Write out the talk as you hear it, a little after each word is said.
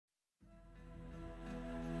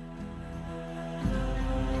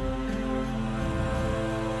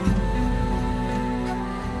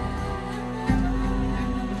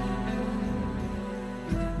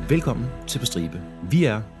Velkommen til På Stribe. Vi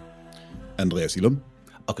er Andreas Illum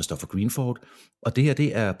og Christopher Greenford, og det her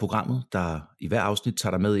det er programmet, der i hver afsnit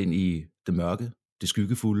tager dig med ind i det mørke, det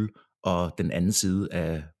skyggefulde og den anden side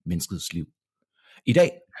af menneskets liv. I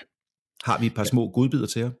dag har vi et par små godbidder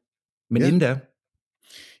til jer, men inden da...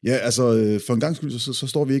 Ja, altså for en gang skyld, så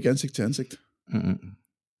står vi ikke ansigt til ansigt. Mm-hmm.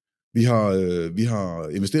 Vi har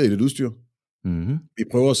investeret i lidt udstyr. Mm-hmm. Vi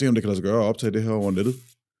prøver at se, om det kan lade sig gøre at optage det her over nettet.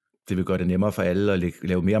 Det vil gøre det nemmere for alle at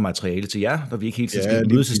lave mere materiale til jer, når vi ikke helt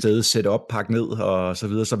skal mødes til stedet, sætte op, pakke ned og så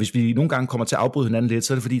videre. Så hvis vi nogle gange kommer til at afbryde hinanden lidt,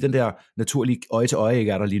 så er det fordi, den der naturlige øje-til-øje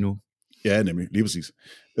ikke er der lige nu. Ja, nemlig. Lige præcis.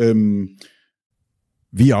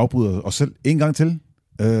 Vi afbryder os selv en gang til,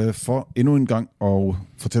 for endnu en gang at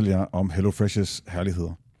fortælle jer om HelloFresh's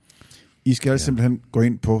herligheder. I skal simpelthen gå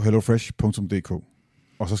ind på hellofresh.dk,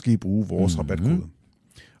 og så skal I bruge vores rabatkode.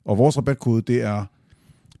 Og vores rabatkode, det er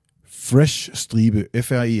FRESH-stribe,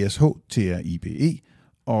 FRESH-TRIBE,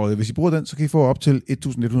 og hvis I bruger den, så kan I få op til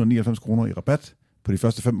 1.199 kroner i rabat på de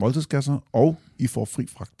første 5 måltidskasser, og I får fri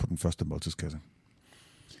fragt på den første måltidskasse.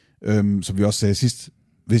 Som vi også sagde sidst,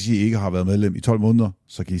 hvis I ikke har været medlem i 12 måneder,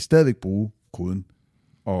 så kan I stadigvæk bruge koden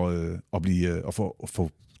og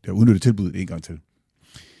få udnyttet tilbuddet en gang til.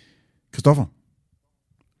 Christoffer,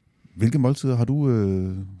 hvilke måltider har du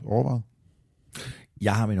overvejet?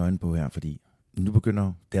 Jeg har mine øjne på her, fordi nu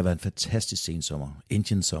begynder, det har været en fantastisk sensommer,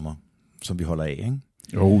 Indian sommer, som vi holder af, ikke?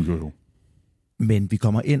 Jo. Men vi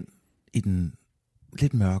kommer ind i den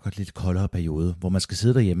lidt mørkere, lidt koldere periode, hvor man skal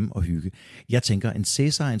sidde derhjemme og hygge. Jeg tænker, en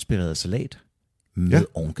Cæsar-inspireret salat med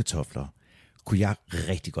ovenkartofler, kunne jeg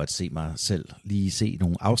rigtig godt se mig selv lige se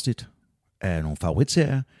nogle afsnit af nogle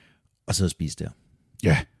favoritserier, og sidde og spise der.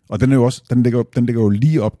 Ja, og den er jo også, den ligger jo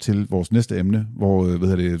lige op til vores næste emne, hvor,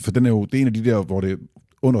 for den er jo, det er en af de der, hvor det er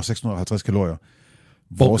under 650 kalorier.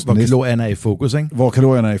 Hvor kalorierne er i fokus, ikke? Hvor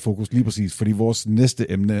kalorierne er i fokus, lige præcis, fordi vores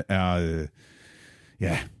næste emne er,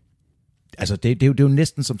 Altså, det er jo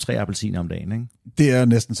næsten som 3 appelsiner om dagen, ikke? Det er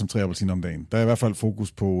næsten som 3 appelsiner om dagen. Der er i hvert fald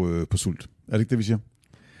fokus på sult. Er det ikke det, vi siger?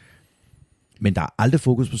 Men der er aldrig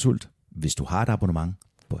fokus på sult, hvis du har et abonnement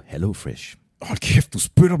på HelloFresh. Hold kæft, du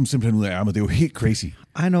spytter dem simpelthen ud af ærmet. Det er jo helt crazy. I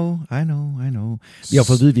know. Vi har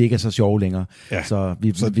fået at vide, at vi ikke er så sjove længere, så vi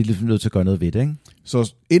er nødt til at gøre noget ved det, ikke?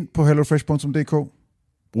 Så ind på hellofresh.dk,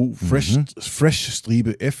 brug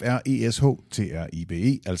fresh-stribe,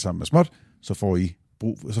 FRESH-TRIBE, alt sammen med småt, så får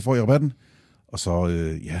I rabatten, og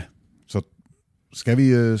så skal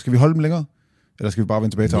vi holde dem længere, eller skal vi bare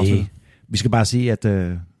vende tilbage til afsnittet? Vi skal bare sige, at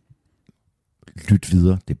lyt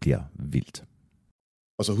videre, det bliver vildt.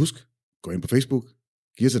 Og så husk, gå ind på Facebook,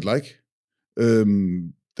 giv os et like.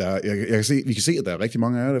 Vi kan se, at der er rigtig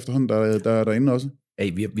mange af jer efterhånden, der er derinde også.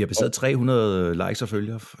 Hey, vi har besat 300 likes og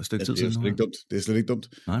følgere for et stykke tid siden. Det er slet ikke dumt.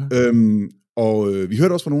 Nej. Vi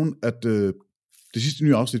hørte også fra nogen, at det sidste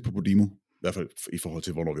nye afsnit på Podimo, i hvert fald i forhold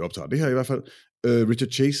til, hvornår vi optager det her i hvert fald, Richard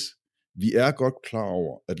Chase, vi er godt klar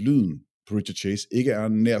over, at lyden på Richard Chase ikke er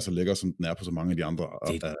nær så lækker, som den er på så mange af de andre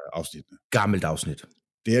afsnittene. Gammelt afsnit.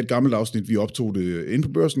 Det er et gammelt afsnit. Vi optog det inde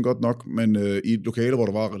på børsen godt nok, men i et lokale, hvor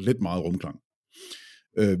der var lidt meget rumklang.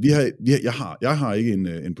 Jeg har ikke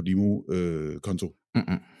en Podimo-konto,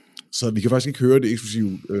 så vi kan faktisk ikke høre det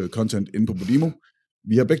eksklusive content inde på Podimo.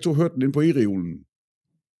 Vi har begge to hørt den inde på e-reolen.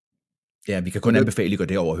 Ja, vi kan kun anbefale, at I går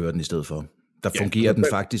derover og høre den i stedet for. Der fungerer den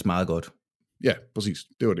faktisk meget godt. Ja, præcis.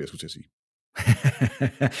 Det var det, jeg skulle til at sige.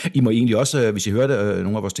 I må egentlig også, hvis I hørte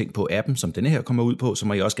nogle af vores ting på appen, som denne her kommer ud på, så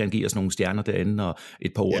må I også gerne give os nogle stjerner derinde, og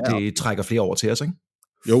et par ord, det trækker flere over til os, ikke?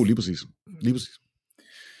 Jo, lige præcis.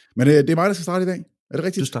 Men det er mig, der skal starte i dag. Er det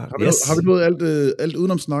rigtigt? Du starter. Har vi nået alt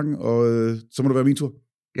udenom snakken, og så må det være min tur.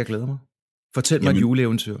 Jeg glæder mig. Fortæl mig et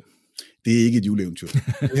juleeventyr. Det er ikke et juleeventyr.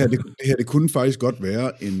 det her det kunne faktisk godt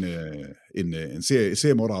være en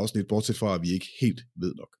seriemorderafsnit, bortset fra, at vi ikke helt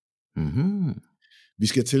ved nok. Mm-hmm. Vi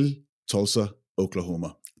skal til Tulsa, Oklahoma.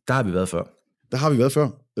 Der har vi været før.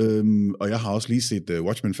 Og jeg har også lige set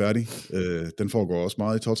Watchmen færdig. Den foregår også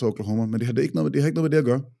meget i Tulsa, Oklahoma, men det har ikke noget med det at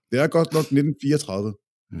gøre. Det er godt nok 1934.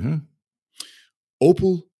 Mm-hmm.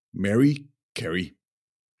 Opal Mary Carey.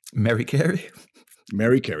 Mary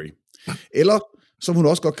Carey. Eller, som hun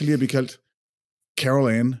også godt kan lide at blive kaldt,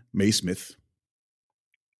 Carol Ann May Smith.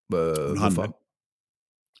 Hvorfor?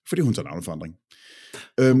 Fordi hun tager navneforandring.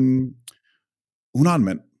 Hun har en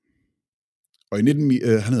mand, og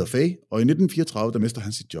han hedder Faye, og i 1934, der mister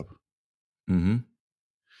han sit job. Mm-hmm.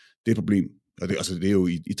 Det er et problem, og det er jo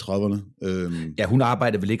i 30'erne. Ja, hun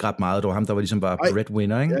arbejdede vel ikke ret meget, det var ham, der var ligesom bare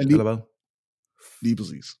breadwinner, ikke? Ja, eller hvad? Lige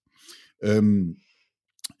præcis.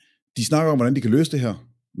 De snakker om, hvordan de kan løse det her,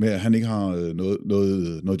 med at han ikke har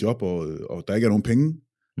noget job, og der ikke er nogen penge.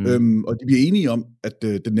 Og de bliver enige om, at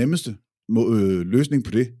den nemmeste løsning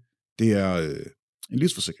på det Det er en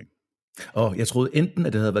livsforsikring. Og jeg troede enten,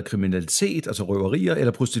 at det havde været kriminalitet, altså røverier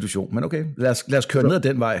eller prostitution. Men okay, lad os køre ned ad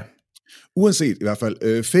den vej. Uanset i hvert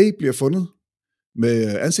fald. Faye bliver fundet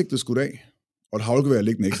med ansigtet skudt af, og et haglgevær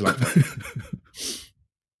liggende ikke så langt.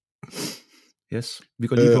 Yes, vi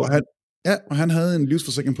går lige på. Og han havde en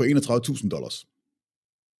livsforsikring på $31,000.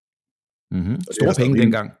 Mm-hmm. Store penge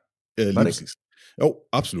dengang. Var det ikke? Jo,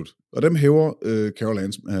 absolut. Og dem hæver Carol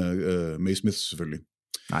Ann May Smith selvfølgelig.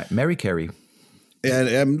 Nej, Mary Carey.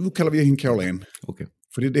 Ja, men nu kalder vi hende Carol Ann. Okay.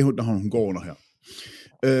 For det er det, hun går under her.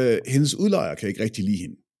 Hendes udlejer kan ikke rigtig lide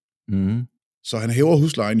hende. Mm-hmm. Så han hæver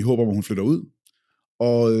huslejen i håb om, at hun flytter ud.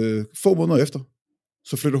 Og få måneder efter,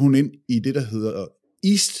 så flytter hun ind i det, der hedder 10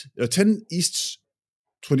 East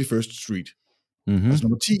 21st Street. Mm-hmm. Altså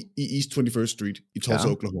nummer 10 i East 21st Street i Tulsa,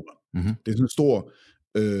 Oklahoma. Mm-hmm. Det er sådan et stort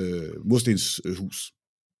murstenshus.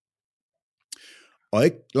 Og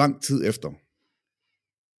ikke lang tid efter,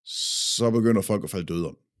 så begynder folk at falde døde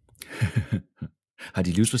om. Har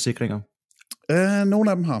de livsforsikringer? Nogle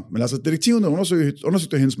af dem har. Men altså, detektiven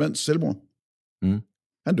undersøgte hendes mands selvmord. Mm.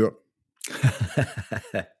 Han dør.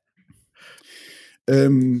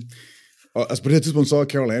 Og altså på det her tidspunkt, så er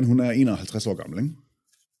Carol Ann, hun er 51 år gammel, ikke?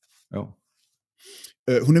 Jo.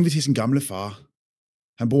 Hun inviterer sin gamle far.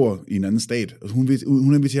 Han bor i en anden stat. Altså,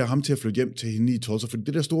 hun inviterer ham til at flytte hjem til hende i Tulsa, for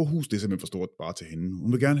det der store hus, det er simpelthen for stort bare til hende.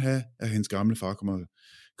 Hun vil gerne have, at hendes gamle far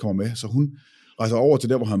kommer med, så hun rejser over til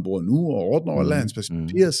der, hvor han bor nu, og ordner alle hans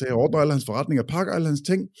papirer, ordner alle hans forretninger, pakker alle hans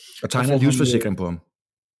ting. Og tegner en livsforsikring på ham.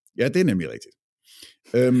 Ja, det er nemlig rigtigt.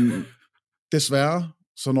 Desværre,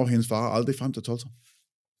 så når hendes far aldrig frem til Tulsa.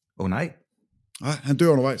 Nej. Nej, han dør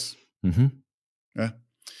undervejs. Mm-hmm. Ja.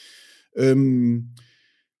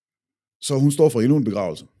 Så hun står for endnu en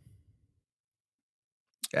begravelse.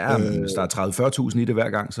 Ja, hvis der er 30-40.000 i det hver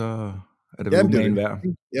gang, så er det vel en værd.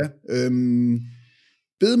 Ja,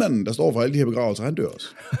 bedemanden, der står for alle de her begravelser, han dør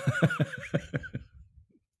også.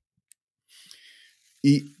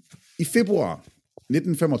 I februar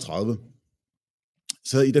 1935,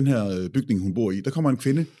 så i den her bygning, hun bor i, der kommer en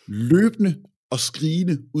kvinde løbende og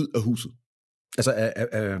skrigende ud af huset. Altså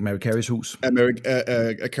af Mary Careys hus?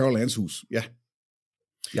 Af Carol Anns hus, ja.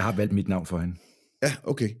 Jeg har valgt mit navn for hende. Ja,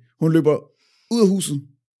 okay. Hun løber ud af huset,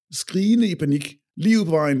 skrigende i panik, lige ud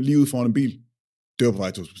på vejen, lige ud foran en bil, dør på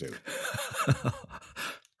vej til hospitalet.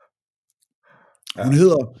 Hun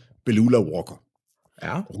hedder Belula Walker.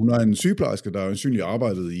 Ja. Hun er en sygeplejerske, der øjensynligt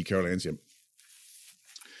arbejdede i Carol Anns hjem.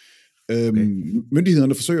 Okay.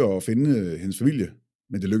 Myndighederne forsøger at finde hendes familie,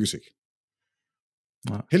 men det lykkes ikke.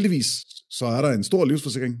 Ja. Heldigvis så er der en stor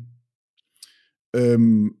livsforsikring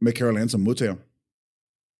med Carol Ann som modtager.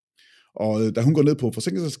 Og da hun går ned på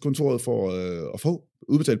forsikringskontoret for at få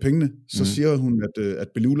udbetalt pengene, så siger hun, at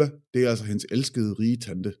Belula, det er altså hendes elskede rige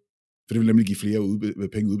tante. For det vil nemlig give flere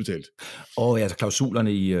penge udbetalt. Altså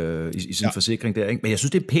klausulerne i sin forsikring der, ikke? Men jeg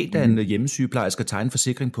synes, det er pænt, at en hjemmesygeplejerske skal tegne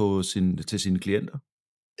forsikring til sine klienter.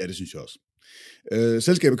 Ja, det synes jeg også.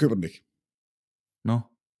 Selskabet køber den ikke. Nå.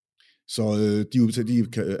 Så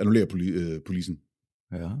de kan annullere polisen.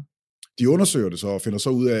 Ja. De undersøger det så og finder så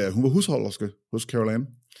ud af, at hun var husholderske hos Carol Ann.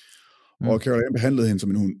 Og Carol Ann behandlede hende som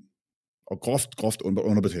en hund. Og groft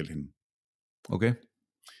underbetalte hende. Okay.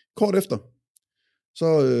 Kort efter, så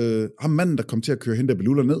har manden, der kom til at køre hende der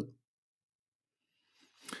Belula ned.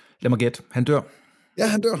 Lad mig gætte. Han dør. Ja,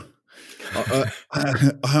 han dør.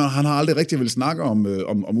 Og han har aldrig rigtig vil snakke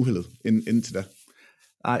om uheldet indtil da.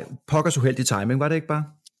 Ej, pokkers uheldig timing, var det ikke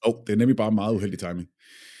bare? Det er nemlig bare meget uheldig timing.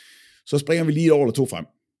 Så springer vi lige et år eller to frem.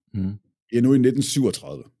 Vi er nu i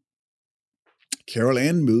 1937. Carol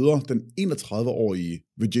Ann møder den 31-årige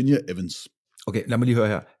Virginia Evans. Okay, lad mig lige høre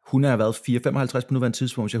her. Hun har været 4,55 på nuværende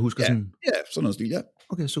tidspunkt, hvis jeg husker sådan. Ja, sådan noget stil, ja.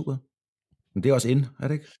 Okay, super. Men det er også ind, er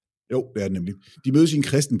det ikke? Jo, det er det nemlig. De mødes i en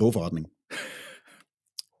kristen bogforretning.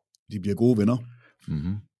 De bliver gode venner.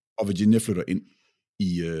 Mm-hmm. Og Virginia flytter ind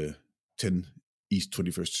i 10 East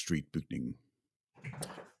 21st Street-bygningen.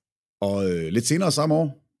 Og lidt senere samme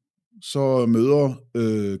år, så møder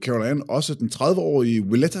Carol Ann også den 30-årige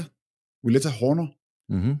Willetta Horner.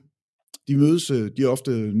 Mm-hmm. De mødes, de er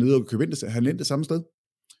ofte nede og køber ind det samme sted,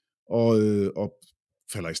 og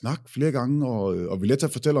falder i snak flere gange, og Willetta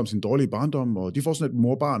fortæller om sin dårlige barndom, og de får sådan et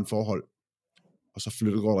mor-barn-forhold. Og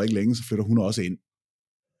så går der ikke længe, så flytter hun også ind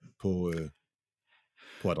på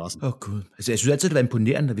adressen. Gud. Altså, jeg synes altid, det var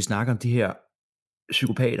imponerende, når vi snakker om de her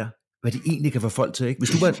psykopater, hvad de egentlig kan få folk til, ikke? Hvis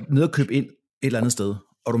du var nede og købe ind et eller andet sted,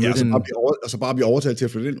 og du mødte bare blive overtalt til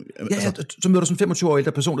at flytte ind. Så møder du sådan en 25-årig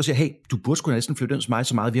ældre person, der siger, hey, du burde sgu næsten flytte ind hos mig,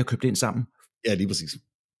 så meget vi har købt ind sammen. Ja, lige præcis.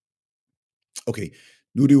 Okay,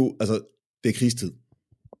 nu er det jo, det er krigstid.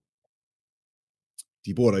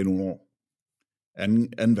 De bor der i nogle år. 2.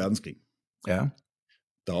 verdenskrig. Ja.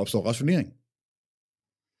 Der opstår rationering.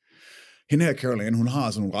 Hende her, Carol Ann, hun har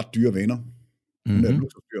altså nogle ret dyre vaner. Hun er et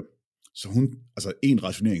luksusdyr. Så hun, altså en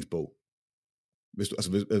rationeringsbog. Hvis du,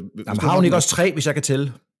 altså, Jamen, har hun ikke også 3, hvis jeg kan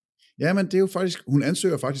tælle? Ja, men det er jo faktisk, hun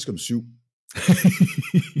ansøger faktisk om 7.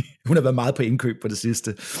 Hun har været meget på indkøb på det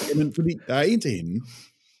sidste. Jamen, fordi der er en til hende.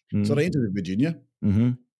 Så er der en til Virginia.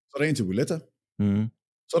 Så er der en til Willetta.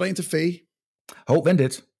 Så er der en til Faye. Vent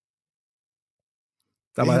lidt.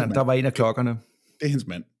 Der var en af klokkerne. Det er hendes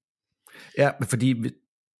mand. Ja, fordi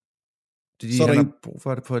så han har brug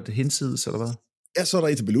for det på et hinsides, eller hvad? Ja, så er der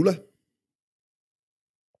en til Belula.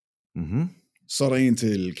 Så er der en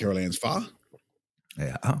til Carol Anns far.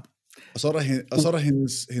 Ja. Og så er der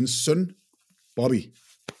hendes søn, Bobby.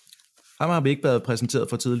 Ham har vi ikke været præsenteret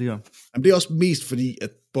for tidligere. Jamen, det er også mest fordi,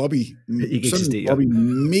 at Bobby, ikke eksisterer. Bobby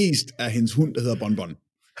mest er hendes hund, der hedder Bonbon.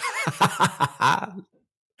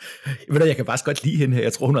 Jeg kan faktisk godt lide hende her.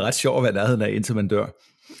 Jeg tror, hun er ret sjov at være nærheden af, indtil man dør.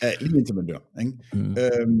 Ja, lige indtil man dør. Ikke?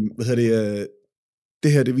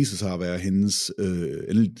 Det her, det viser sig at være hendes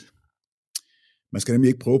endeligt. Man skal nemlig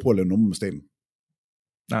ikke prøve på at lave nummer med staten.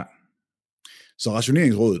 Nej. Så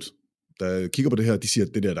rationeringsrådet, der kigger på det her, de siger,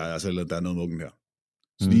 at der er noget med den her.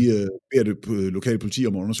 Så de beder det lokale politi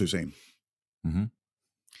om at undersøge sagen.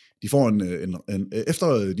 De får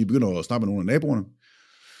efter de begynder at snakke med nogle af naboerne,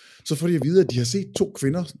 så får de at vide, at de har set 2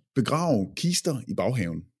 kvinder begrave kister i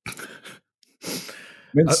baghaven.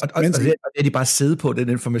 Og er de bare siddet på den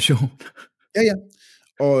information? Ja.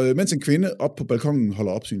 Og mens en kvinde op på balkongen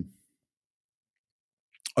holder opsyn.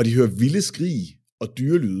 Og de hører vilde skrig og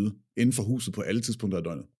dyrelyde inden for huset på alle tidspunkter af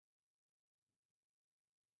døgnet.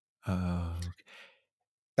 Okay.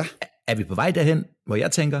 Ja. Er vi på vej derhen, hvor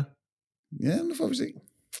jeg tænker? Ja, nu får vi se.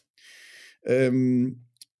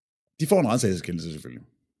 De får en ransagelseskendelse selvfølgelig.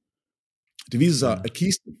 Det viser sig, at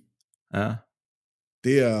kisten,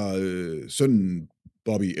 det er sønnen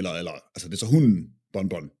Bobby, eller altså det er så hunden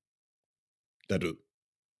Bonbon, der er død.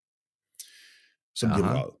 Som bliver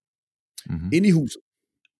begravet. Inde i huset,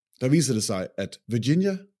 der viser det sig, at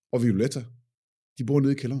Virginia og Violetta, de bor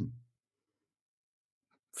nede i kælderen.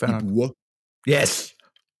 I buer. Yes!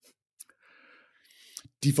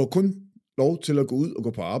 De får kun lov til at gå ud og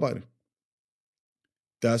gå på arbejde.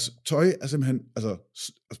 Deres tøj er simpelthen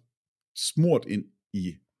smurt ind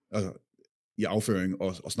i afføring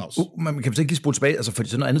og snavs. Man kan ikke lige spole tilbage, altså fordi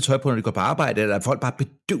sådan noget andet tøj på, når de går på arbejde, eller er folk bare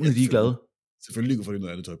bedøvende ligeglade? Selvfølgelig får de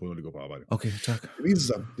noget andet tøj på, når de går på arbejde. Okay, tak. Det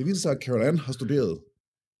viser sig, at Carol Ann har studeret,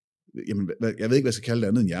 jamen, jeg ved ikke, hvad jeg skal kalde det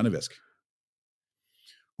andet end hjernevask.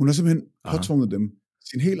 Hun har simpelthen påtvunget dem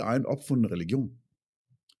sin helt egen opfundne religion,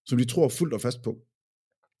 som de tror fuldt og fast på.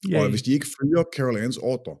 Og hvis de ikke følger Carol Anns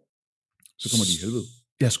ordre, så kommer de i helvede.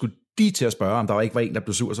 Jeg skulle lige til at spørge, om der ikke var en, der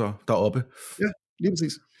blev sur så deroppe. Ja, lige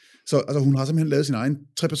præcis. Så altså, hun har simpelthen lavet sin egen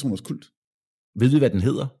 3-personers kult. Ved vi, hvad den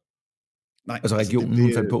hedder? Nej. Altså religionen,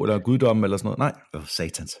 hun fandt på, eller guddom, eller sådan noget? Nej.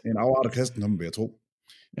 Satans. En afart af kristendom, vil jeg tro.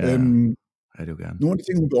 Ja, det er jo gerne. Nogle af de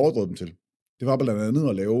ting, hun beordrede dem til, det var blandt andet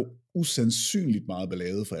at lave usandsynligt meget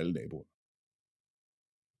ballade for alle naboer.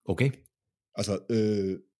 Okay. Altså,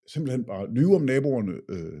 simpelthen bare lyve om naboerne,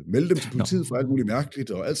 melde dem til politiet for alt muligt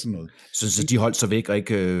mærkeligt og alt sådan noget. Så de holdt sig væk og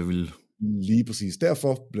ikke ville... Lige præcis.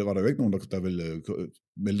 Derfor var der jo ikke nogen, der ville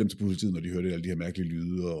melde dem til politiet, når de hørte alle de her mærkelige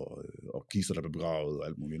lyde og kister, der blev begravet og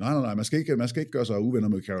alt muligt. Nej, man skal ikke gøre sig uvenner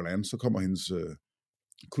med Carol Ann, så kommer hendes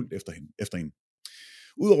kult efter hende.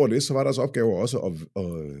 Udover det, så var deres opgave også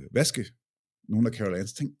at vaske nogle af Carol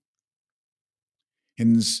Anns ting.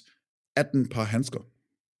 Hendes 18 par handsker.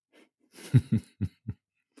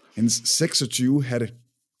 Hendes 26 hatte.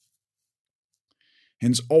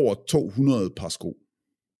 Hendes over 200 par sko.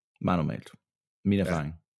 Meget normalt. Min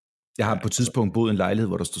erfaring. Jeg har på et tidspunkt boet i en lejlighed,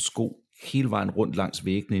 hvor der stod sko hele vejen rundt langs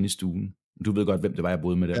væggene inde i stuen. Du ved godt, hvem det var, jeg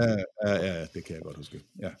boede med der. Ja, det kan jeg godt huske.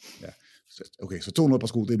 Ja. Okay, så 200 par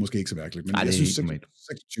sko, det er måske ikke så mærkeligt, men jeg synes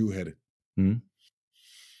 26 hatte.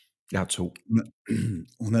 Jeg har 2.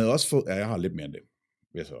 Hun havde også fået, jeg har lidt mere end det.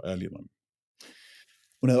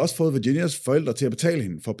 Hun havde også fået Virginias forældre til at betale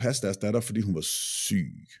hende for at passe deres datter, fordi hun var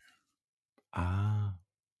syg.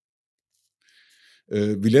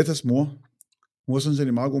 Vilettas mor, hun var sådan set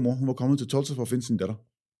en meget god mor. Hun var kommet til Tulsa for at finde sin datter.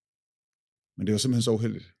 Men det var simpelthen så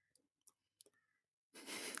uheldigt.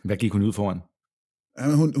 Hvad gik hun ud foran?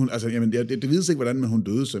 Ja, det vides ikke, hvordan, men hun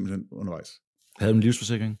døde simpelthen undervejs. Havde hun en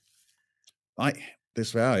livsforsikring? Nej,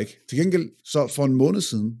 desværre ikke. Til gengæld, så for en måned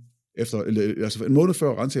siden, en måned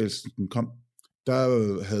før rensagelsesen kom,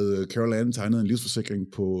 der havde Carol Ann tegnet en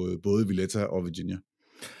livsforsikring på både Villetta og Virginia.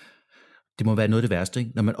 Det må være noget af det værste,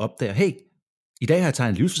 ikke? Når man opdager, hey, i dag har jeg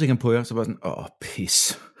tegnet en livsforsikring på jer, så var sådan,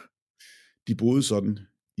 pis. De boede sådan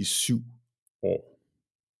i 7 år.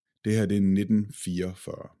 Det her, det er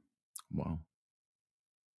 1944. Wow.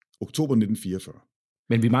 Oktober 1944.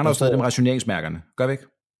 Men vi mangler jo stadig dem rationeringsmærkerne. Gør vi ikke?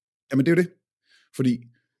 Jamen, det er jo det. Fordi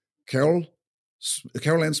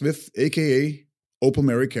Carol Ann Smith, a.k.a. Opal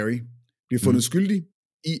Mary Carey, bliver fundet skyldig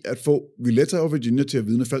i at få Violetta og Virginia til at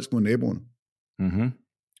vidne falsk mod naboerne. Mm-hmm.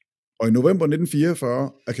 Og i november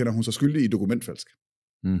 1944 erkender hun sig skyldig i dokumentfalsk,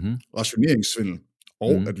 rationeringssvindel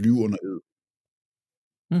og at lyve under ed.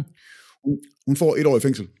 Hun får 1 år i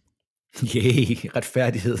fængsel.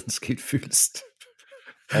 Retfærdigheden skal fyldest.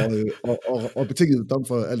 og betinget dom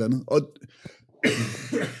for alt andet. Og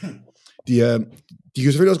de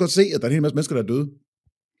kan selvfølgelig også godt se, at der er en hel masse mennesker, der er døde,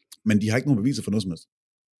 men de har ikke nogen beviser for noget som helst.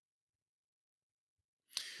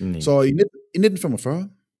 Så i 1945,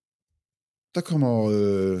 der kommer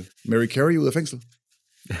Mary Carey ud af fængsel.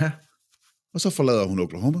 Ja. Og så forlader hun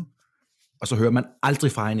Oklahoma. Og så hører man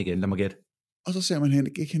aldrig fra hende igen, lad mig gætte. Og så ser man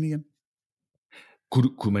hende ikke igen.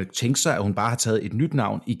 Kunne man tænke sig, at hun bare har taget et nyt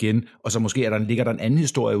navn igen, og så måske ligger der en anden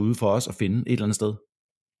historie ude for os at finde et eller andet sted?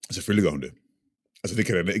 Selvfølgelig gør hun det. Altså det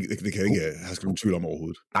kan jeg ikke have nogen tvivl om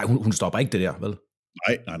overhovedet. Nej, hun stopper ikke det der, vel?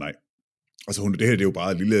 Nej. Altså det her, det er jo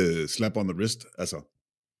bare et lille slap on the wrist, altså.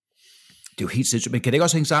 Det er jo helt sindssygt, men kan det ikke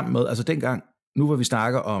også hænge sammen med, altså dengang, nu hvor vi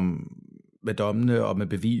snakker om med dommene og med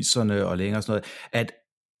beviserne og længere og sådan noget, at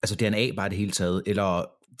altså DNA bare det hele taget, eller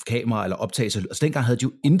kamera eller optagelser, altså dengang havde de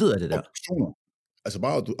jo intet af det der. Obduktioner. Altså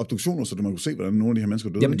bare obduktioner, så du man kunne se, hvordan nogle af de her mennesker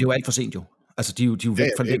døde. Jamen det er jo alt for sent jo. Altså de er jo væk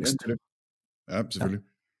for længst. Ja, selvfølgelig.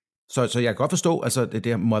 Ja. Så jeg kan godt forstå, altså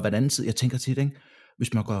det må være en anden tid. Jeg tænker tit, ikke?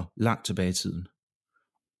 Hvis man går langt tilbage i tiden,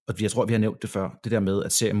 og jeg tror, vi har nævnt det før, det der med,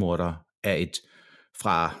 at seriemordere er et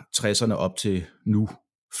fra 60'erne op til nu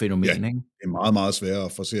fænomen, ikke? Det er meget, meget sværere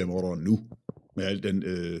for seriemordere nu, med al den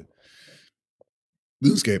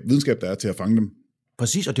videnskab, der er til at fange dem.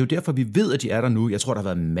 Præcis, og det er jo derfor, vi ved, at de er der nu. Jeg tror, der har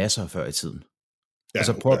været masser før i tiden. Ja,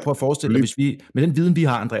 altså prøv at forestille dig, hvis vi, med den viden, vi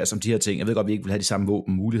har, Andreas, om de her ting, jeg ved godt, vi ikke vil have de samme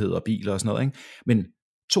våben, muligheder og biler og sådan noget, ikke? Men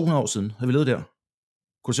 200 år siden, har vi levet der.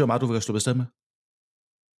 Kunne du se, hvor meget du vil slå bested med?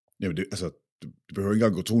 Jamen, det behøver ikke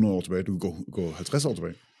engang gå 200 år tilbage, du kan gå 50 år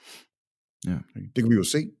tilbage. Ja. Det kan vi jo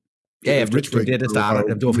se. Ja, det starter.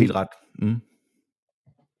 Jamen, det var helt ret.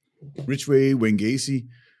 Ridgway, Wayne Gacy,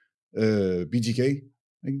 BTK.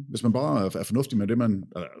 Ikke? Hvis man bare er fornuftig med det,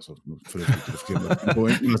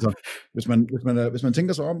 hvis man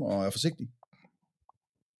tænker sig om og er forsigtig.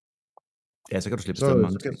 Ja, så kan du slippe afsted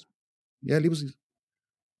mange ting. Ja, lige præcis.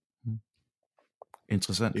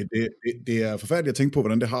 Interessant. Det er forfærdeligt at tænke på,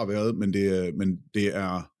 hvordan det har været, men det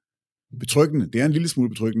er betryggende. Det er en lille smule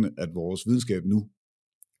betryggende, at vores videnskab nu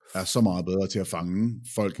er så meget bedre til at fange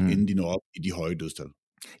folk, inden de når op i de høje dødstal.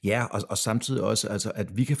 Ja, og samtidig også, altså,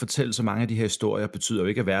 at vi kan fortælle så mange af de her historier, betyder jo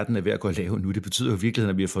ikke, at verden er ved at gå lave nu. Det betyder jo i virkeligheden,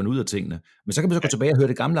 at vi har fundet ud af tingene. Men så kan man så gå tilbage og høre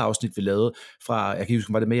det gamle afsnit, vi lavede fra, jeg kan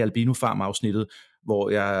huske, var det med i Albino Farm-afsnittet, hvor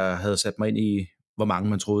jeg havde sat mig ind i, hvor mange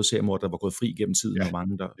man troede seriemordere var gået fri gennem tiden, og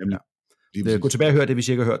mange der... Gå tilbage og høre det, hvis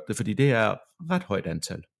I ikke har hørt det, fordi det er ret højt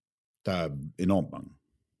antal. Der er enormt mange.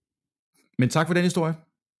 Men tak for den historie.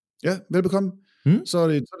 Ja, velbekomme. Så er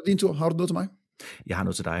det din tur. Har du noget til mig? Jeg har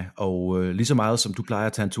noget til dig, og lige så meget som du plejer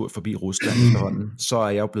at tage en tur forbi Rusland efterhånden, så er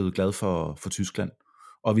jeg jo blevet glad for Tyskland.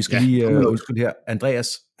 Og vi skal lige undskylde her.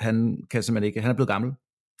 Andreas, han kan simpelthen ikke, han er blevet gammel,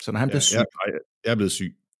 så når han bliver syg... Jeg er blevet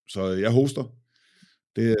syg, så jeg hoster.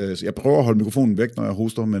 Jeg prøver at holde mikrofonen væk, når jeg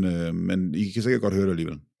hoster, men I kan sikkert godt høre det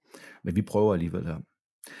alligevel. Men vi prøver alligevel her.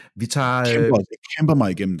 Vi tager... Jeg kæmper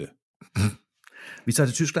mig igennem det. Vi tager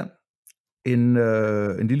til Tyskland.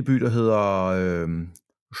 En lille by, der hedder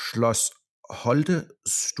Schloss Holte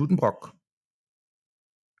Studenbrock.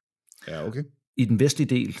 Ja, okay. I den vestlige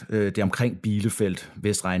del, det er omkring Bielefeld,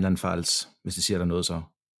 Vestrheinland-Pfalz, hvis det siger der noget så.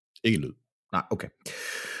 Ikke lyd. Nej, okay.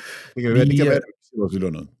 Det kan være, det siger vores lytter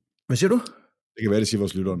noget. Hvad siger du? Det kan være, det siger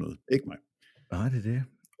vores lytter noget. Ikke mig. Nej, det er det.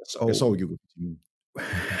 Jeg sov ikke i timen.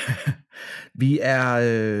 Vi er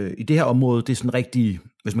i det her område, det er sådan rigtig,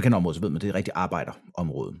 hvis man kender området, så ved man, det er et rigtig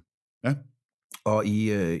arbejderområde. Ja. Og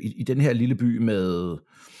i den her lille by med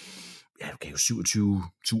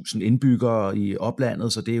 27.000 indbyggere i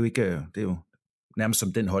oplandet, så det er jo ikke, det er jo nærmest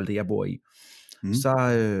som den holde, jeg bor i. Så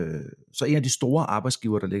en af de store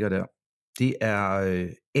arbejdsgiver, der ligger der, det er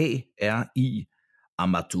ARI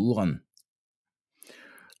Armaturen.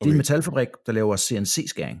 Det er en metalfabrik, der laver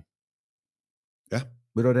CNC-skæring. Ja.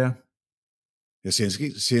 Ved du hvad det er? Ja,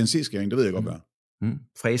 CNC-skæring, det ved jeg godt, hvad er.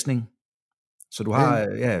 Fræsning. Så du har,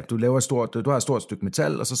 du har et stort stykke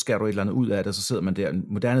metal, og så skærer du et eller andet ud af det, og så sidder man der.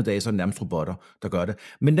 Moderne dage, så er det nærmest robotter, der gør det.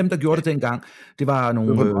 Men dem, der gjorde det dengang, det var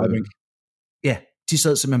nogle... de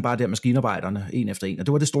sad simpelthen bare der, maskinarbejderne, en efter en. Og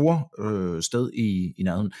det var det store sted i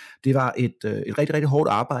nærheden. Det var et rigtig, rigtig hårdt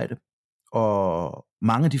arbejde. og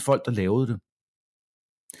mange af de folk, der lavede det,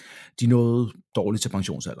 de nåede dårligt til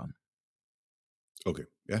pensionsalderen. Okay,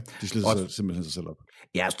 ja, de slidte simpelthen sig selv op.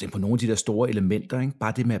 Ja, altså, det er på nogle af de der store elementer, ikke?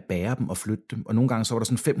 Bare det med at bære dem og flytte dem, og nogle gange så var der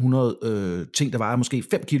sådan 500 ting, der vejer måske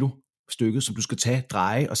 5 kilo stykket, som du skal tage,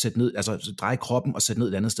 dreje og sætte ned, altså dreje kroppen og sætte ned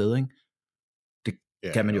et andet sted, ikke?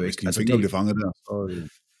 Det kan man jo ikke. Hvis dine fingre bliver fanget der, så...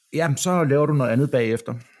 Ja, så laver du noget andet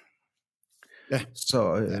bagefter. Ja.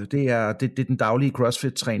 Så det er den daglige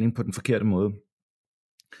CrossFit-træning på den forkerte måde.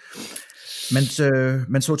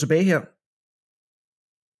 Man så tilbage her,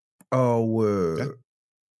 og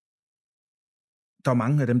der var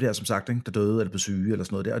mange af dem der, som sagt, ikke, der døde eller blev syge eller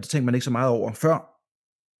sådan noget der, og det tænkte man ikke så meget over, før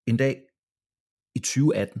en dag i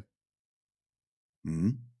 2018.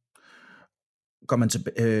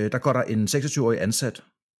 Der går der en 26-årig ansat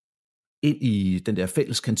ind i den der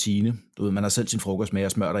fælles kantine. Du ved, man har selv sin frokost med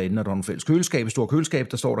og smør derinde, og der er nogle fælles køleskab, et stort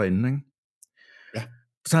køleskab, der står derinde, ikke? Ja.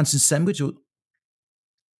 Så tager han sin sandwich ud,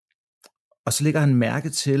 og så lægger han mærke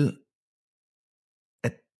til,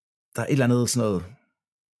 at der er et eller andet sådan noget,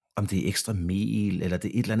 om det er ekstra mel, eller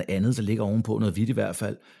det er et eller andet, der ligger ovenpå, noget hvidt i hvert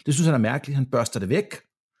fald. Det synes han er mærkeligt. Han børster det væk,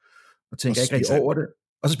 og tænker ikke rigtig over det,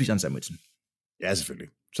 og så spiser han sandwichen. Ja, selvfølgelig.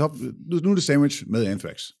 Så nu er det sandwich med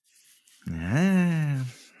anthrax. Ja.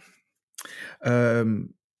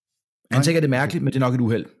 Han tænker, det er mærkeligt, men det er nok et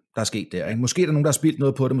uheld, der er sket der. Ikke? Måske er der nogen, der har spildt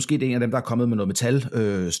noget på det. Måske er det en af dem, der er kommet med noget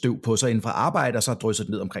metalstøv på sig inden fra arbejde, og så drysset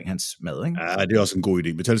det ned omkring hans mad. Ikke? Ja, det er også en god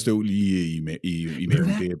idé. Metalstøv lige i maven,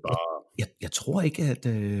 det er bare... Jeg tror ikke, at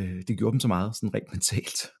det gjorde dem så meget, sådan rent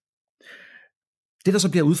mentalt. Det, der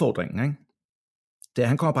så bliver udfordringen, ikke? Det er, at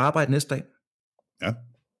han kommer på arbejde næste dag. Ja.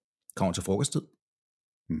 Kommer til frokosttid.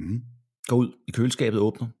 Mm-hmm. Går ud i køleskabet,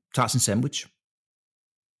 åbner, tager sin sandwich.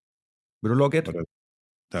 Vil du lukke et?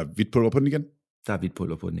 Der er hvidt pulver på den igen? Der er hvidt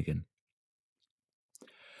pulver på den igen.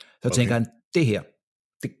 Så tænker han, det her,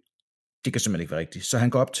 det kan simpelthen ikke være rigtigt. Så han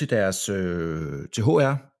går op til deres, til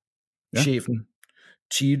HR-chefen,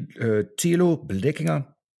 Thilo Bleckinger,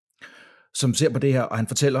 som ser på det her, og han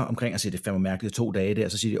fortæller omkring, at det er fandme mærkeligt, 2 dage der,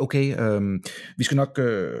 så siger de, okay, vi skal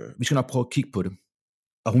nok prøve at kigge på det.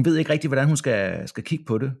 Og hun ved ikke rigtig, hvordan hun skal kigge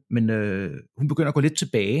på det, men hun begynder at gå lidt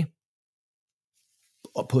tilbage,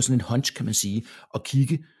 og på sådan en hunch, kan man sige, og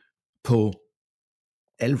kigge på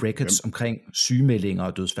alle records omkring sygemeldinger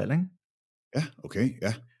og dødsfald, ikke? Ja, okay,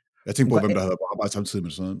 ja. Jeg tænkte på, hvem der havde arbejdet samtidig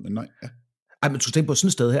med sådan noget, men nej, ja. Ej, men du skal tænke på sådan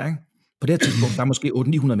et sted her, ikke? På det her tidspunkt, der er måske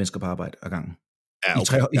 800-900 mennesker på arbejde ad gangen. Ja,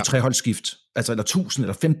 okay, I treholdsskift. Altså, eller 1000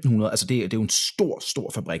 eller 1500. Altså, det er jo en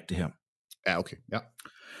stor fabrik, det her. Ja, okay, ja.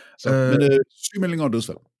 Så, men sygemeldinger og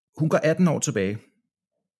dødsfald. Hun går 18 år tilbage.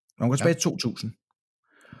 Hun går tilbage til 2000.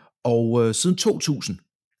 Og siden 2000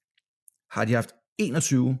 har de haft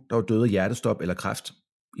 21, der var døde af hjertestop eller kræft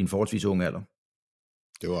i en forholdsvis ung alder.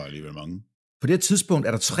 Det var alligevel mange. På det her tidspunkt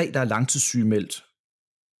er der 3, der er langtidssygemeldt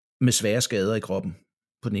med svære skader i kroppen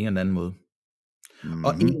på den ene eller anden måde. Mm-hmm.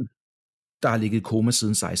 Og 1, der har ligget i koma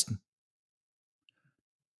siden 16.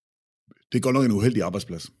 Det er godt nok en uheldig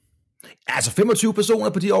arbejdsplads. Altså 25 personer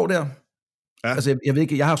på de år der. Ja. Altså jeg ved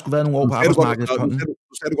ikke, jeg har sgu været nogle år på arbejdsmarkedet.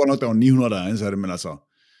 Nu sagde du godt nok, der var 900, der er ansatte, men altså,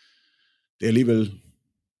 det er alligevel,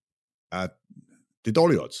 det er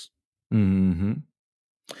dårligt odds. Mm-hmm.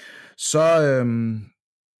 Så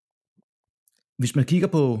hvis man kigger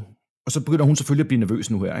på, og så begynder hun selvfølgelig at blive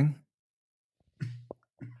nervøs nu her, ikke?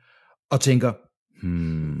 Og tænker,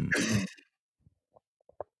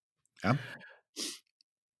 Ja.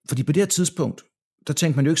 Fordi på det her tidspunkt, der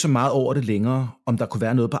tænkte man jo ikke så meget over det længere, om der kunne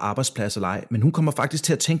være noget på arbejdsplads eller ej, men hun kommer faktisk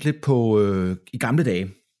til at tænke lidt på i gamle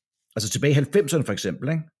dage, altså tilbage i 90'erne for eksempel,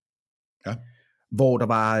 ikke? Ja. Hvor der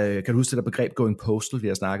var, kan du huske det der begreb going postal, vi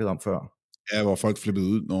har snakket om før? Ja, hvor folk flippede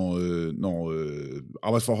ud, når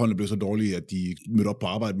arbejdsforholdene blev så dårlige, at de mødte op på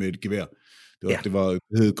arbejde med et gevær. Det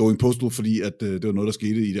hed going postal, fordi at, det var noget, der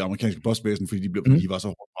skete i det amerikanske postvæsen, fordi de var så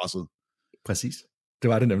hårdt presset. Præcis, det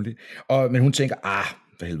var det nemlig. Men hun tænker,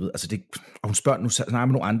 for helvede, altså og hun spørger, nu snakker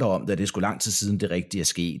med nogle andre om det, det er sgu lang tid siden det rigtige er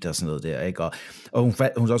sket, og sådan noget der, ikke? Og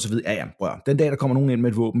hun så også ved, prøv, den dag, der kommer nogen ind med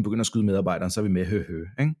et våben, begynder at skyde medarbejderen, så er vi med,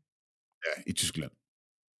 ikke? Ja, i Tyskland.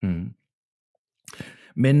 Mm.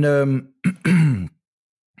 Men,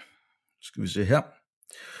 skal vi se her.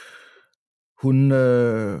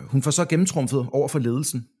 Hun får så gennemtrumfet over for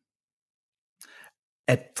ledelsen,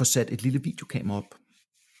 at få sat et lille videokamera op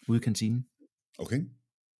ude i kantinen. Okay.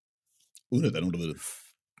 Uden at der er nogen, der ved det.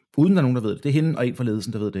 Uden at der er nogen, der ved det. Det er hende og en fra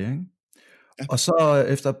ledelsen, der ved det, ikke? Ja. Og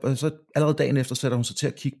så allerede dagen efter, sætter hun sig til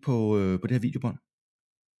at kigge på det her videobånd.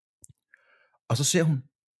 Og så ser hun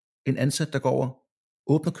en ansat, der går over,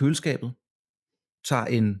 åbner køleskabet, tager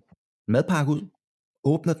en madpakke ud,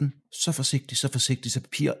 åbner den, så forsigtigt, så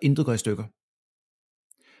papir, intet går i stykker.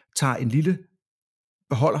 tager en lille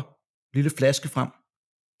beholder, lille flaske frem,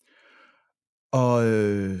 og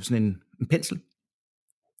sådan en pensel,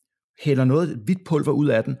 hælder noget hvidt pulver ud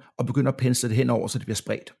af den, og begynder at pensle det henover, så det bliver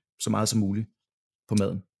spredt så meget som muligt på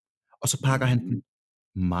maden. Og så pakker han den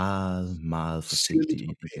meget, meget forsigtigt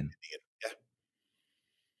ind igen. Ja.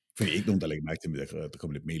 For det er ikke nogen, der lægger mærke til, at der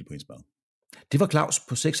kommer lidt mel på ens mad. Det var Claus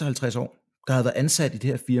på 56 år, der havde været ansat i det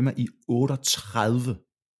her firma i 38.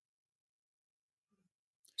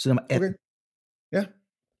 Så han var 18. Okay. Ja.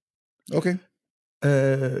 Okay.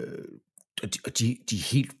 De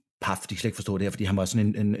er helt paf, de kan slet ikke forstå det her, fordi han var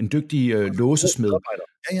sådan en dygtig låsesmed.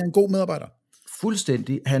 Ja, en god medarbejder.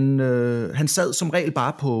 Fuldstændig. Han sad som regel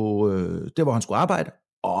bare på der, hvor han skulle arbejde,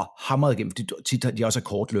 og hamrede igennem, de også har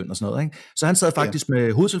kort løn og sådan noget. Ikke? Så han sad faktisk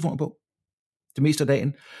med hovedtelefonen på, det meste af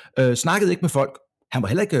dagen. Snakkede ikke med folk. Han var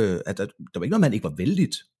heller ikke, der var ikke noget, man ikke var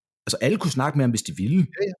vældigt. Altså alle kunne snakke med ham, hvis de ville.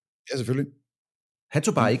 Ja, selvfølgelig. Han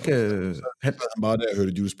tog bare ikke... han bare der og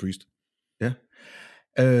hørte Judas Priest. Ja.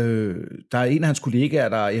 Der er en af hans kollegaer,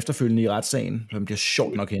 der er efterfølgende i retssagen, som bliver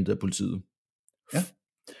sjovt nok hentet af politiet. Ja.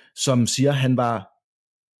 Som siger, at han var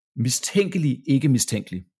mistænkelig, ikke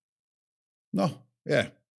mistænkelig. Nå, ja.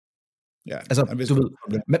 Altså, du ved,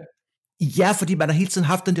 fordi man har hele tiden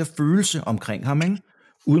haft den der følelse omkring ham, ikke?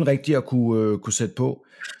 Uden rigtig at kunne sætte på.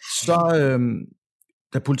 Så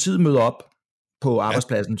da politiet møder op på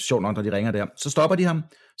arbejdspladsen, sjovt nok, når de ringer der, så stopper de ham,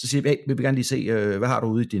 så siger de, hey, vi vil gerne lige se, hvad har du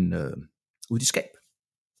ude i dit skab?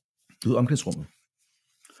 Ude i omklædningsrummet.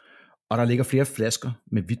 Og der ligger flere flasker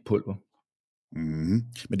med hvidt pulver. Mm-hmm.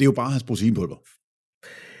 Men det er jo bare hans proteinpulver.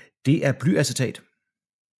 Det er blyacetat.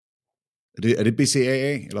 Er det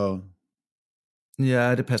BCAA, eller?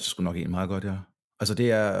 Ja, det passer sgu nok helt meget godt, ja. Altså,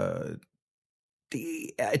 det er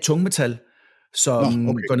et tungmetal, som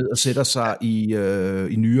går ned og sætter sig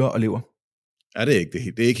i nyre og lever. Ja, det er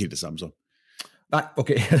ikke helt det samme så. Nej,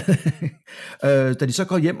 okay. Da de så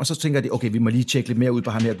går hjem, og så tænker de, okay, vi må lige tjekke lidt mere ud på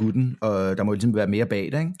ham her gutten, og der må ligesom være mere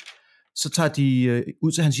bag det, ikke? Så tager de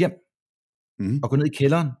ud til hans hjem, og går ned i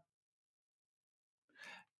kælderen.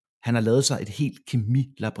 Han har lavet sig et helt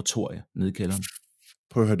kemilaboratorie nede i kælderen.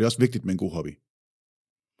 Prøv at høre, det er også vigtigt med en god hobby.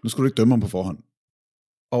 Nu skal du ikke dømme ham på forhånd.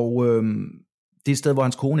 Og det er et sted, hvor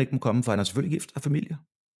hans kone ikke må komme, for han er selvfølgelig gift af familie.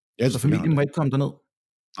 Ja, så familien må ikke komme derned.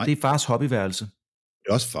 Nej. Det er fars hobbyværelse. Det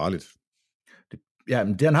er også farligt.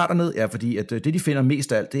 Men det han har dernede, er fordi, at det de finder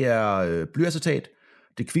mest af alt, det er blyacetat,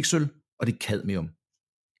 det er kviksølv, og det er cadmium.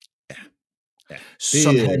 Ja.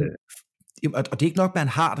 Og det er ikke nok, at han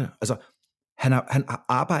har det. Altså, han har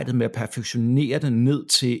arbejdet med at perfektionere det ned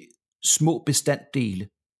til små bestanddele,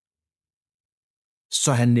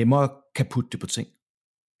 så han nemmere kan putte det på ting.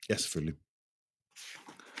 Ja, selvfølgelig.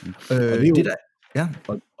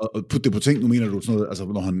 Og putte det på ting, nu mener du sådan noget, altså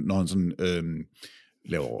når han sådan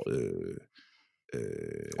laver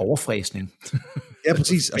overfræsning. Ja,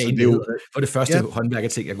 præcis. Altså, det er jo for det første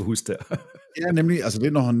håndværkerting, jeg kunne huske der. Ja, nemlig, altså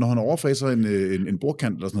det når han overfræser en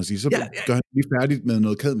bordkant eller sådan noget, så gør han lige færdigt med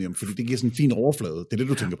noget cadmium, fordi det giver sådan en fin overflade. Det er det,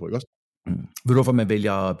 du tænker på, ikke også? Ved du, hvorfor man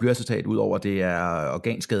vælger blyacetat ud over, det er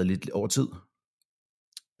organskadeligt over tid?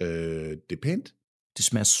 Det er pænt. Det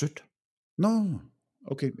smager sødt. Nå,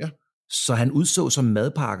 okay, ja. Så han udså som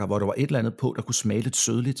madpakker, hvor der var et eller andet på, der kunne smage lidt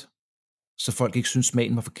sødligt, så folk ikke synes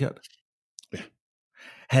smagen var forkert. Ja.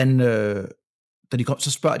 Han, da de kom,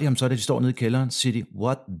 så spørger de ham så, da de står nede i kælderen, siger de,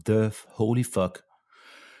 what the holy fuck?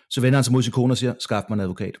 Så vender han sig mod sin kone og siger, skaf mig en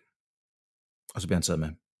advokat. Og så bliver han taget med.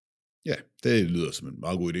 Ja, det lyder som en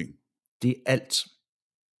meget god idé. Det er alt,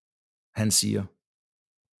 han siger,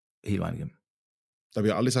 hele vejen igennem. Der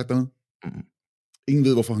bliver aldrig sagt noget? Ingen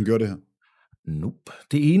ved, hvorfor han gør det her? Nope.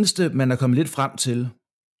 Det eneste, man er kommet lidt frem til,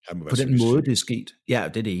 på den måde, det er sket, ja,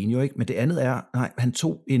 det er det ene jo ikke, men det andet er, nej, han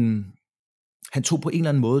tog på en eller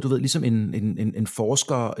anden måde, du ved, ligesom en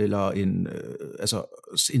forsker, eller en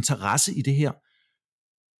interesse i det her.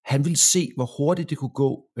 Han ville se, hvor hurtigt det kunne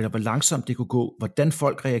gå, eller hvor langsomt det kunne gå, hvordan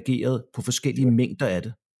folk reagerede på forskellige mængder af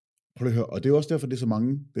det. Prøv at høre, og det er også derfor, det er så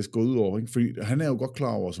mange, der skal gå ud over, ikke? Fordi han er jo godt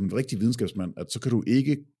klar over, som en rigtig videnskabsmand, at så kan du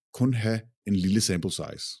ikke kun have en lille sample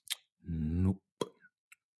size. Nope.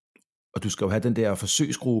 Og du skal jo have den der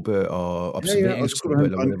forsøgsgruppe og observeringsgruppe.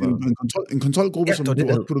 Ja, og en kontrolgruppe, som du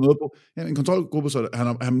også putter noget på. Ja, en kontrolgruppe, så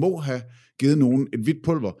han må have givet nogen et hvidt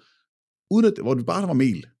pulver, uden at, hvor det bare var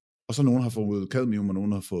mel, og så nogen har fået cadmium, og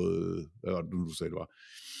nogen har fået, hvad var det, du sagde, det var?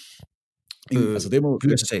 Altså det må...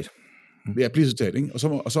 Blyacetat. Ja, blyacetat, ikke? Og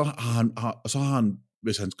så har han,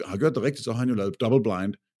 hvis han har gjort det rigtigt, så har han jo lavet double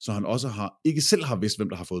blind, så han også ikke selv har vidst, hvem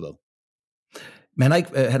der har fået hvad. Men han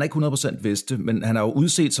har ikke 100% vidst det, men han har jo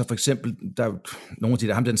udset sig for eksempel, der er nogle af de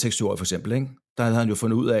der, ham den 26-årige for eksempel, ikke? Der havde han jo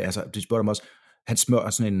fundet ud af, altså de spurgte ham også, han smører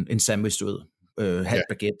sådan en sandwich ud, halv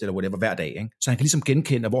baguette eller whatever hver dag. Ikke? Så han kan ligesom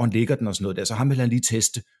genkende, hvor han ligger den og sådan noget der. Så ham vil han lige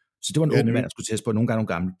teste. Så det var en ung mand, der skulle teste på, nogle gange nogle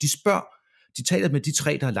gamle. De taler med de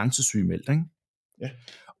 3, der er langtidssygemeldt, ikke? Ja.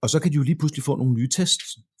 Og så kan de jo lige pludselig få nogle nye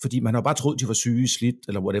tests, fordi man har bare troet, de var syge, slidt,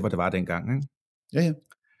 eller whatever det var dengang, ikke? Ja.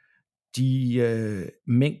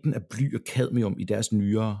 Mængden af bly og cadmium i deres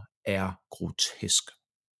nyrer er grotesk.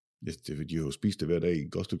 Ja, det vil de jo spise det hver dag i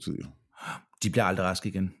et godt stykke tid, jo. De bliver aldrig raske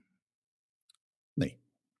igen. Nej.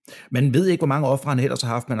 Man ved ikke, hvor mange ofre han ellers har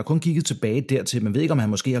haft. Man har kun kigget tilbage dertil. Man ved ikke, om han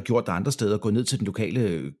måske har gjort det andre steder, gået ned til den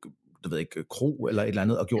lokale, kro eller et eller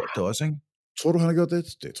andet, og gjort det også, ikke? Tror du, han har gjort det?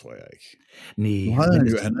 Det tror jeg ikke. Nej. Nu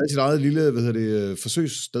han havde sit eget lille,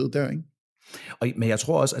 forsøgssted der, ikke? Men jeg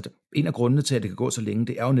tror også, at en af grundene til, at det kan gå så længe,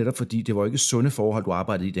 det er jo netop, fordi det var ikke sunde forhold, du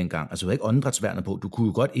arbejdede i dengang. Altså, du var ikke åndedrætsværnet på. Du kunne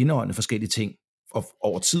jo godt indånde forskellige ting. Og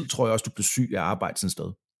over tid tror jeg også, du blev syg af at arbejde sådan et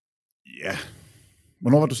sted. Ja.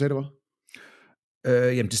 Hvornår var du sagde, det var?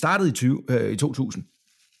 Jamen, det startede i 2000.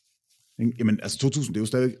 Jamen, altså 2000, det er jo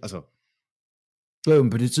stadig, altså... Men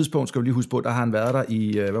på det tidspunkt skal du lige huske på, der har han været der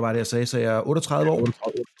i, hvad var det, jeg sagde, så jeg 38 år?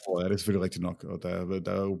 38 år, ja, det er selvfølgelig rigtigt nok, og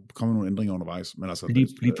der er jo kommet nogle ændringer undervejs. Men altså,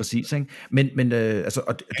 lige præcis, ikke? Men altså,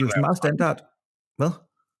 og det er jo sådan meget standard. Hvad?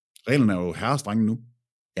 Reglerne er jo herrestrenge nu.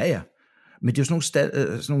 Ja. Men det er jo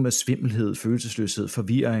sådan nogle med svimmelhed, følelsesløshed,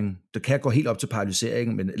 forvirring. Det kan gå helt op til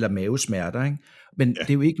paralysering, eller mavesmerter, ikke? Men det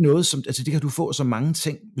er jo ikke noget, som... Altså, det kan du få så mange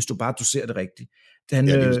ting, hvis du bare doserer det rigtigt.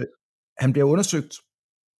 Han bliver undersøgt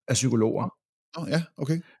af psykologer. Ja,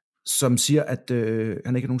 okay. Som siger, at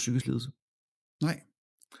han ikke har nogen psykisk lidelse. Nej.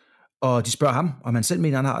 Og de spørger ham, om han selv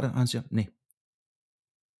mener, han har det, og han siger, nej.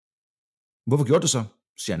 Hvorfor gjorde du så?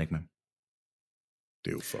 Siger han ikke med.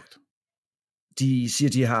 Det er jo fucked. De siger,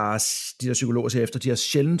 de der psykologer siger efter, de har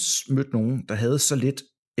sjældent mødt nogen, der havde så lidt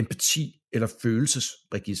empati eller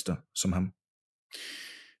følelsesregister som ham.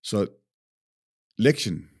 Så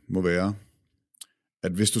lektien må være,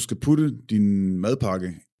 at hvis du skal putte din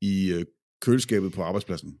madpakke i køleskabet på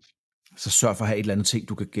arbejdspladsen, så sørg for at have et eller andet ting,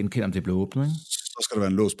 du kan genkende, om det bliver åbnet, ikke? Så skal der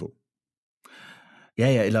være en lås på.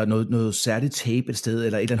 Ja, eller noget særligt tape et sted,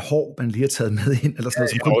 eller et eller andet hår, man lige har taget med ind, eller sådan noget,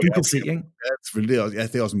 som kun du kan se, ikke? Ja, selvfølgelig,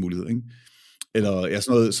 det er også en mulighed, ikke? Eller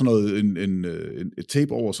sådan noget et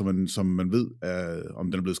tape over, som man ved,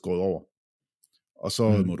 om den er blevet skåret over. Og så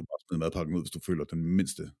må du bare smide madpakken ud, hvis du føler den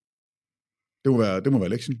mindste. Det må være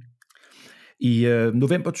lektion. I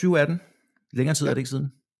november 2018, længere tid er det ikke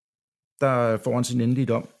siden, der får han sin endelige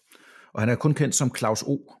dom. Og han er kun kendt som Claus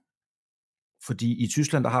O. Fordi i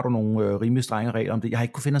Tyskland, der har du nogle rimelig strenge regler om det. Jeg har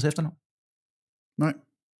ikke kunne finde hans efternavn. Nej.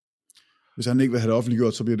 Hvis han ikke vil have det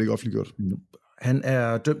offentliggjort, så bliver det ikke offentliggjort. Han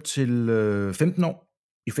er dømt til 15 år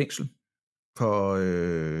i fængsel.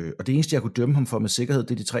 Og det eneste, jeg kunne dømme ham for med sikkerhed,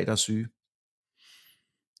 det er de 3, der er syge.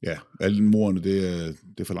 Ja, alle morerne,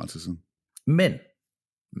 det er for lang tid siden. Men,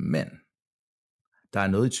 der er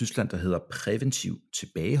noget i Tyskland, der hedder præventiv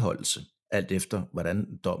tilbageholdelse, alt efter,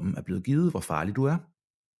 hvordan dommen er blevet givet, hvor farlig du er.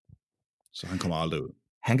 Så han kommer aldrig ud?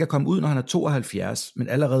 Han kan komme ud, når han er 72, men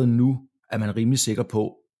allerede nu er man rimelig sikker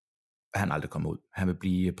på, at han aldrig kommer ud. Han vil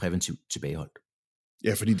blive præventivt tilbageholdt.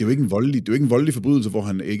 Ja, fordi det er jo ikke en voldelig forbrydelse, hvor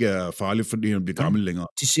han ikke er farlig, fordi han bliver gammel længere.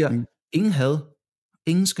 De siger, ingen had,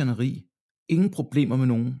 ingen skænderi, ingen problemer med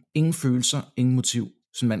nogen, ingen følelser, ingen motiv.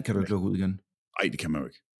 Sådan en mand kan du ikke lukke ud igen. Nej, det kan man jo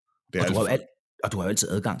ikke. Og du har jo altid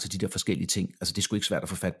adgang til de der forskellige ting. Altså, det er sgu ikke svært at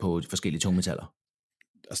få fat på de forskellige tungmetaller.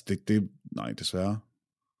 Altså, nej, desværre.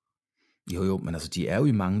 Jo, men altså, de er jo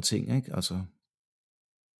i mange ting, ikke? Altså.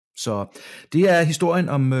 Så det er historien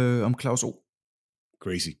om Claus O.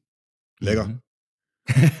 Crazy. Lækker. Mm-hmm.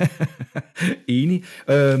 Enig.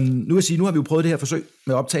 Nu vil jeg sige, nu har vi jo prøvet det her forsøg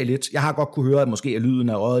med at optage lidt. Jeg har godt kunne høre, at måske lyden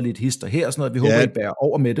er røget lidt hister her og sådan noget. Vi håber, I bærer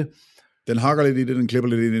over med det. Den hakker lidt i det, den klipper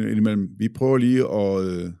lidt ind imellem. Vi prøver lige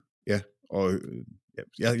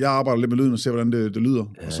jeg arbejder lidt med lyden og ser, hvordan det lyder,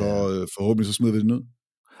 og så forhåbentlig så smider vi den ud.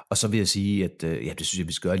 Og så vil jeg sige, at det synes jeg,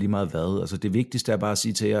 vi skal gøre lige meget hvad. Altså det vigtigste er bare at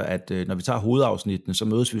sige til jer, at når vi tager hovedafsnittene, så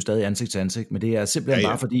mødes vi jo stadig ansigt til ansigt, men det er simpelthen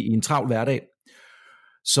bare fordi i en travl hverdag,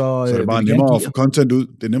 så er det bare nemmere at få content ud.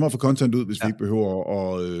 Det er nemmere at få content ud, hvis vi ikke behøver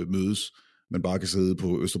at mødes, men bare kan sidde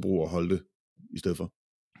på Østerbro og holde det i stedet for.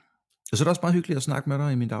 Og så er det også meget hyggeligt at snakke med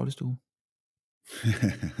dig i min dagligstue.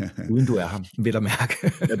 Uden du er ham, vil jeg mærke.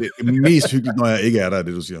 Ja, det er mest hyggeligt, når jeg ikke er der,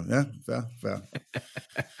 det du siger. Ja, fair.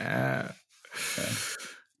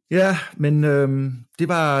 Ja, men det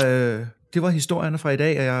var historierne fra i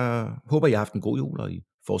dag, og jeg håber, I har haft en god jul, og I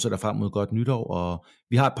fortsætter frem mod godt nytår, og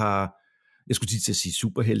vi har et par, jeg skulle til at sige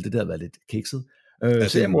superhelte, det har været lidt kikset,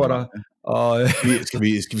 seriemordere. Og skal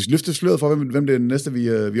vi løfte sløret for, hvem det er næste,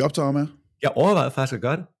 vi optager med? Jeg overvejer faktisk at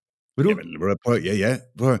gøre det. Vil du? Jamen,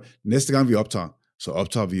 prøv. Næste gang vi optager, så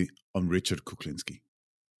optager vi om Richard Kuklinski.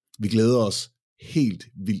 Vi glæder os helt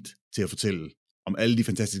vildt til at fortælle om alle de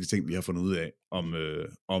fantastiske ting, vi har fundet ud af,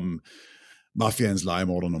 om mafiaens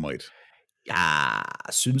legemorder nummer 1. Jeg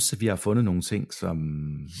synes, at vi har fundet nogle ting, som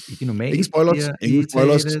ikke normalt ingen spoilers, ingen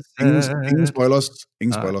spoilers, ingen spoilers,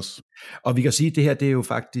 ingen spoilers. Og vi kan sige, at det her det er jo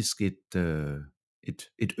faktisk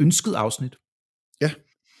et ønsket afsnit. Ja.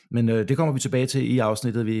 Men det kommer vi tilbage til i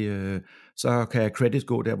afsnittet. Så kan credit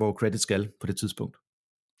gå der, hvor credit skal på det tidspunkt.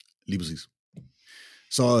 Lige præcis.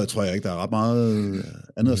 Så tror jeg ikke, der er ret meget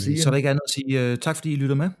andet at sige. Så er der ikke andet at sige. Tak fordi I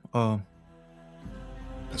lytter med. Og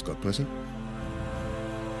pas godt på jer selv.